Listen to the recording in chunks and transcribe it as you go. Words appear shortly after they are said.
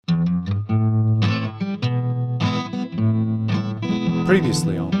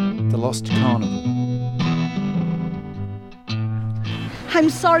Previously on The Lost Carnival. I'm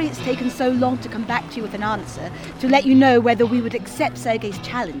sorry it's taken so long to come back to you with an answer, to let you know whether we would accept Sergei's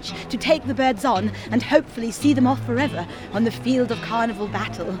challenge, to take the birds on and hopefully see them off forever on the field of Carnival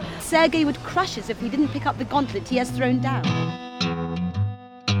battle. Sergei would crush us if we didn't pick up the gauntlet he has thrown down.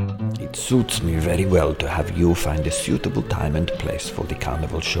 It suits me very well to have you find a suitable time and place for the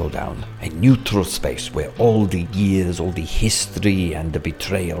Carnival showdown. A neutral space where all the years, all the history and the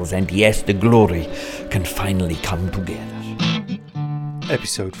betrayals and yes, the glory can finally come together.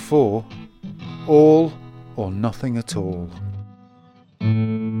 Episode 4, All or Nothing at All.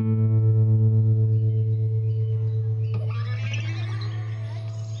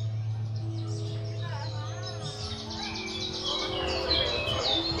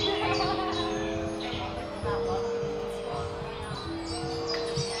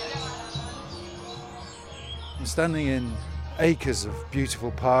 I'm standing in acres of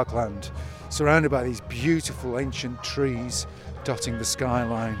beautiful parkland, surrounded by these beautiful ancient trees dotting the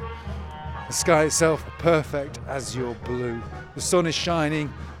skyline. The sky itself perfect azure blue. The sun is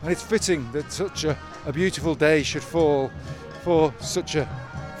shining, and it's fitting that such a beautiful day should fall for such a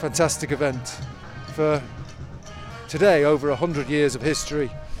fantastic event. For today, over 100 years of history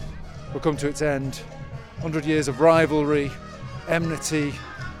will come to its end. 100 years of rivalry, enmity,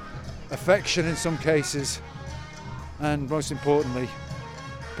 affection in some cases, and most importantly,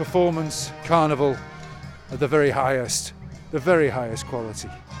 performance, carnival at the very highest quality.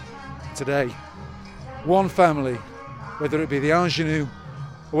 Today, one family, whether it be the ingenue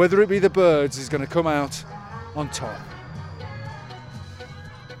or whether it be the birds, is going to come out on top.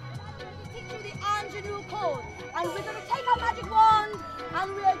 Stick to the ingenue chord, and we're going to take our magic wand,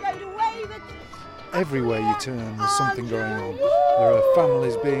 and we are going to wave it. Everywhere you turn, there's something going on. There are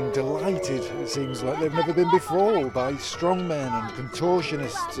families being delighted, it seems like they've never been before, by strongmen and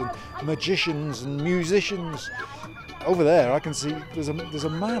contortionists and magicians and musicians. Over there, I can see there's a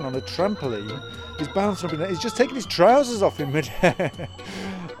man on a trampoline. He's bouncing up and down. He's just taking his trousers off in mid-air.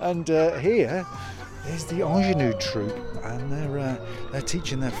 And here, there's the ingenue troupe, and they're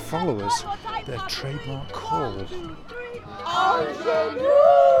teaching their followers their trademark call. Ingenue!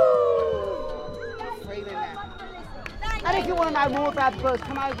 And if you want to know more about the birds,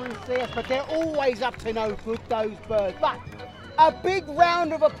 come over and see us. But they're always up to no good, those birds. But a big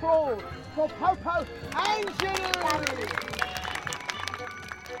round of applause for Popo Ingenue!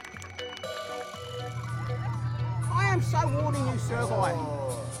 I am so warning you, Sergei.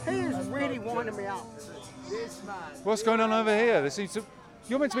 He is really winding me up. What's going on over here?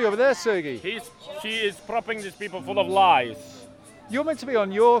 You're meant to be over there, Sergei. She is propping these people full of lies. You're meant to be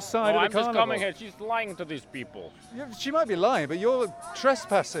on your side of the carnival. I'm just coming here. She's lying to these people. She might be lying, but you're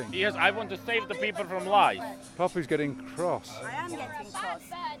trespassing. Yes, I want to save the people from lies. Papu's getting cross. I am getting cross.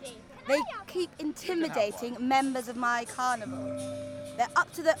 They keep intimidating members of my carnival. They're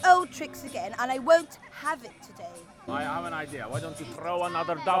up to their old tricks again, and I won't have it today. I have an idea. Why don't you throw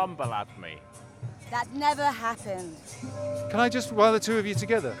another dumbbell at me? That never happened. Can I just, while the two of you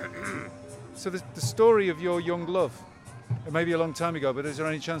together? So the story of your young love, it may be a long time ago, but is there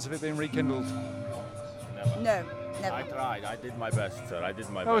any chance of it being rekindled? Never. No, never. I tried. I did my best, sir. I did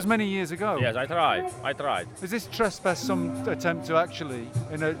my best. That was many years ago. Yes, I tried. Is this trespass some attempt to actually,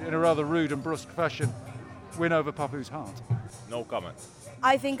 in a rather rude and brusque fashion, win over Papu's heart? No comment.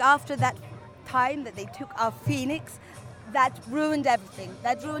 I think after that time that they took our phoenix, that ruined everything.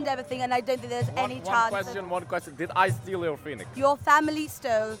 And I don't think there's any chance. One question. Did I steal your phoenix? Your family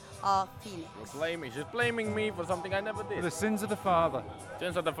stole our phoenix. She's blaming me for something I never did. The sins of the father.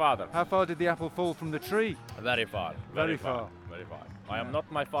 Sins of the father. How far did the apple fall from the tree? Very far. Very far. I am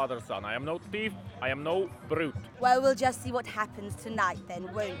not my father's son. I am no thief. I am no brute. Well, we'll just see what happens tonight then,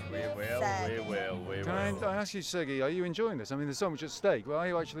 won't we? We will. Can I ask you, Sergei, are you enjoying this? I mean, there's so much at stake. Well, are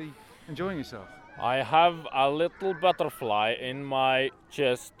you actually enjoying yourself? I have a little butterfly in my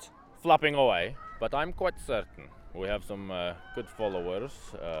chest flapping away, but I'm quite certain. We have some good followers.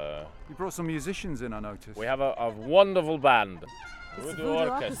 You brought some musicians in, I noticed. We have a wonderful band. It's the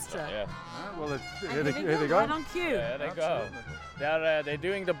orchestra. Yeah. Well, here they go. Right on cue. Yeah, they go. They're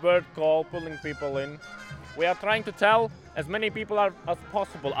doing the bird call, pulling people in. We are trying to tell as many people as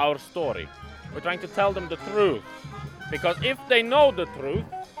possible our story. We're trying to tell them the truth. Because if they know the truth,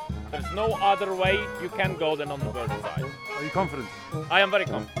 there's no other way you can go than on the bird side. Are you confident? I am very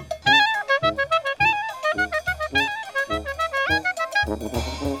confident.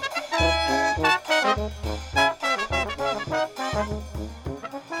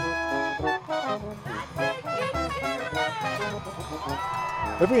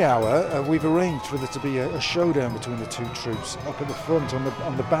 Every hour, we've arranged for there to be a showdown between the two troops up at the front on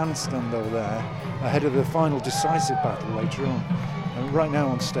the bandstand over there, ahead of the final decisive battle later on. And right now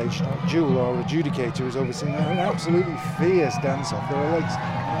on stage, Jewel, our adjudicator, is overseeing an absolutely fierce dance-off. There are legs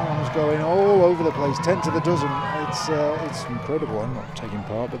and arms going all over the place, 10 to the dozen. It's incredible. I'm not taking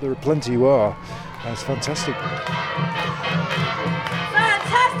part, but there are plenty who are. It's fantastic.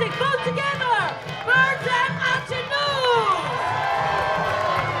 Fantastic! Both together! Birds and Antonou!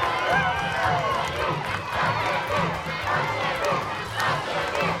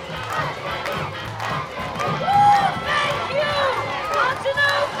 Thank you!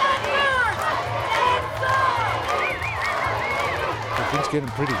 Antonou and Birds! Things getting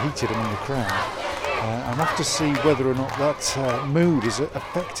pretty heated among the crowd. I'm off to see whether or not that mood is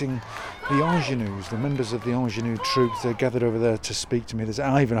affecting the Ingenues, the members of the Ingenue troop. They're gathered over there to speak to me. There's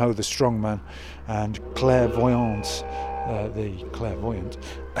Ivanhoe, the strongman, and Clairvoyance, the clairvoyant,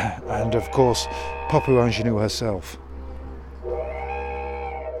 and of course Popu Ingenue herself.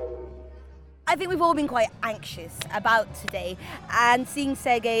 I think we've all been quite anxious about today, and seeing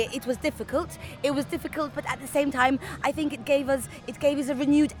Sergei, it was difficult. It was difficult, but at the same time, I think it gave us a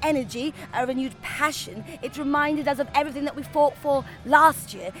renewed energy, a renewed passion. It reminded us of everything that we fought for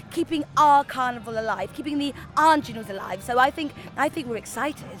last year, keeping our carnival alive, keeping the Ingenues alive. So I think we're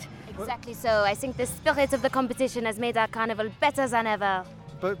excited. Exactly so. I think the spirit of the competition has made our carnival better than ever.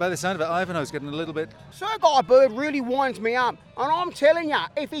 But by the sound of it, Ivanhoe's getting a little bit... Sergei Bird really winds me up. And I'm telling you,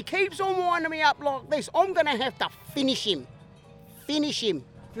 if he keeps on winding me up like this, I'm going to have to finish him. Finish him.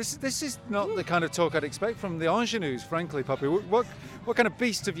 This is not the kind of talk I'd expect from the Ingenues, frankly, Popu. What kind of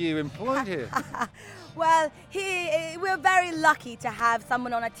beast have you employed here? Well, we're very lucky to have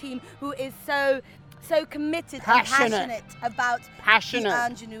someone on a team who is so committed and passionate about the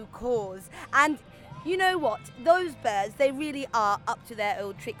Ingenue cause. And you know what? Those birds, they really are up to their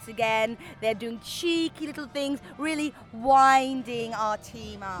old tricks again. They're doing cheeky little things, really winding our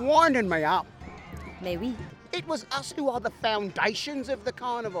team up. Winding me up? Mais oui. It was us who are the foundations of the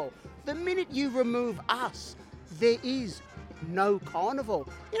carnival. The minute you remove us, there is no carnival.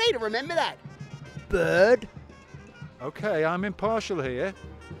 You need to remember that. Bird. Okay, I'm impartial here.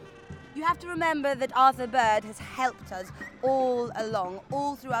 You have to remember that Arthur Bird has helped us all along,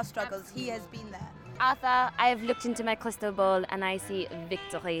 all through our struggles. He has been there. Arthur, I have looked into my crystal ball and I see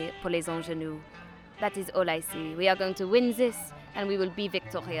victory pour les Ingenues. That is all I see. We are going to win this and we will be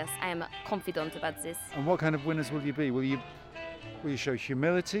victorious. I am confident about this. And what kind of winners will you be? Will you show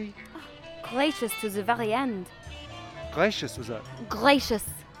humility? Gracious to the very end. Gracious, was that? Gracious.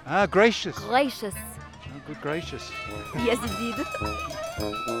 Ah, gracious. Gracious. Oh, good gracious. Yes, indeed.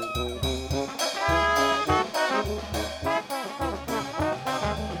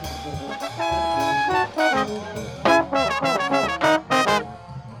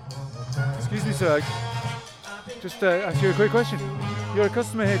 Excuse me, sir. Just ask you a quick question. You're a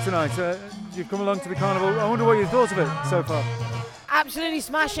customer here tonight. You've come along to the carnival. I wonder what you thought of it so far. Absolutely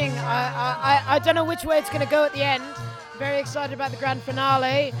smashing. I don't know which way it's going to go at the end. Very excited about the grand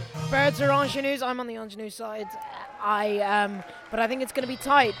finale. Birds are Ingenues. I'm on the Ingenue side. But I think it's going to be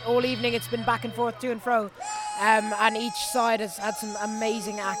tight. All evening it's been back and forth, to and fro. And each side has had some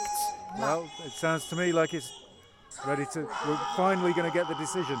amazing acts. Well, it sounds to me like it's ready to... We're finally going to get the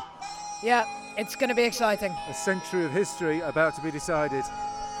decision. Yeah, it's going to be exciting. A century of history about to be decided.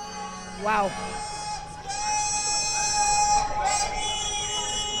 Wow.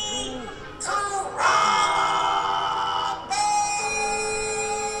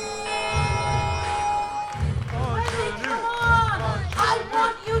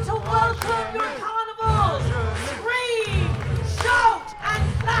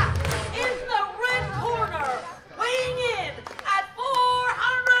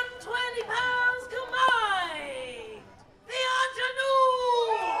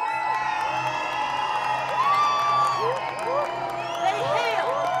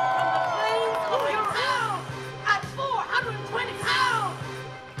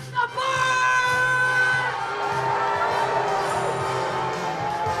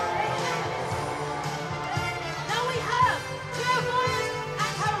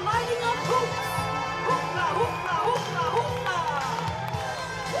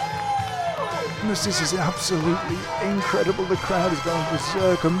 This is absolutely incredible. The crowd is going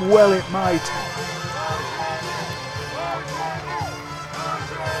berserk, and well it might.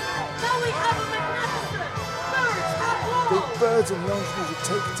 The birds and the Ingenues are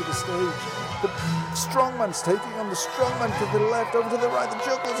taken to the stage. The strongman's taking on the strongman to the left, over to the right. The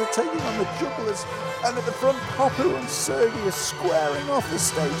jugglers are taking on the jugglers. And at the front, Popu and Sergei are squaring off. The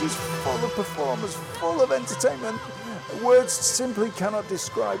stage is full of performers, full of entertainment. Words simply cannot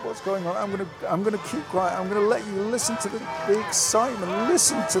describe what's going on. I'm gonna keep quiet. I'm gonna let you listen to the excitement,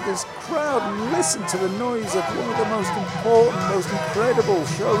 listen to this crowd, and listen to the noise of one of the most important, most incredible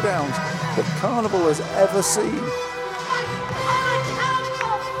showdowns that Carnival has ever seen.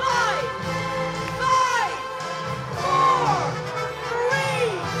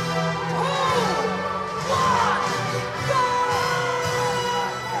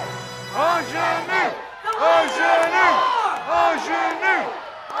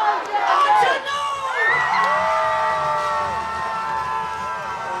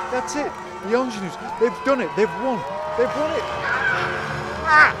 That's it. The Ingenues. They've done it. They've won. They've won it.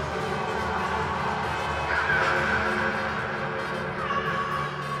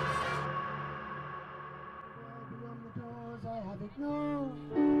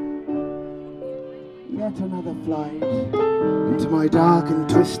 Yet another flight into my dark and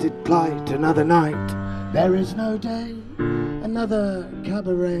twisted plight. Another night. There is no day. Another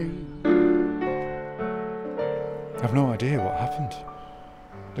cabaret. I've no idea what happened.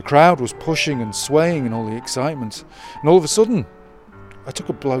 The crowd was pushing and swaying in all the excitement, and all of a sudden, I took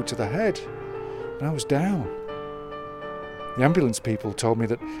a blow to the head, and I was down. The ambulance people told me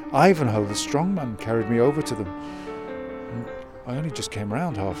that Ivanhoe, the strongman, carried me over to them. And I only just came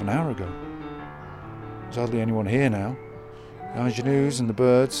round half an hour ago. There's hardly anyone here now. The ingenues and the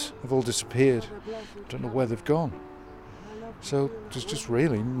birds have all disappeared. I don't know where they've gone. So there's just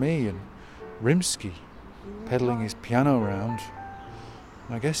really me and Rimsky pedaling his piano around.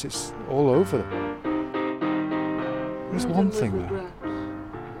 I guess it's all over. There's one thing though.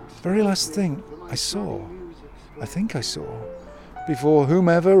 The very last thing I think I saw, before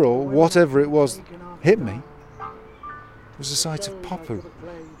whomever or whatever it was hit me, was the sight of Papu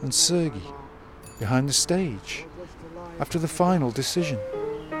and Sergei behind the stage after the final decision.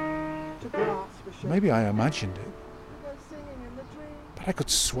 Maybe I imagined it, but I could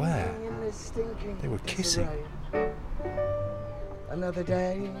swear they were kissing. Another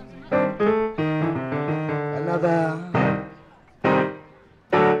day, another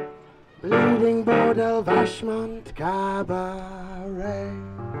bleeding Bordeaux Vachemont cabaret.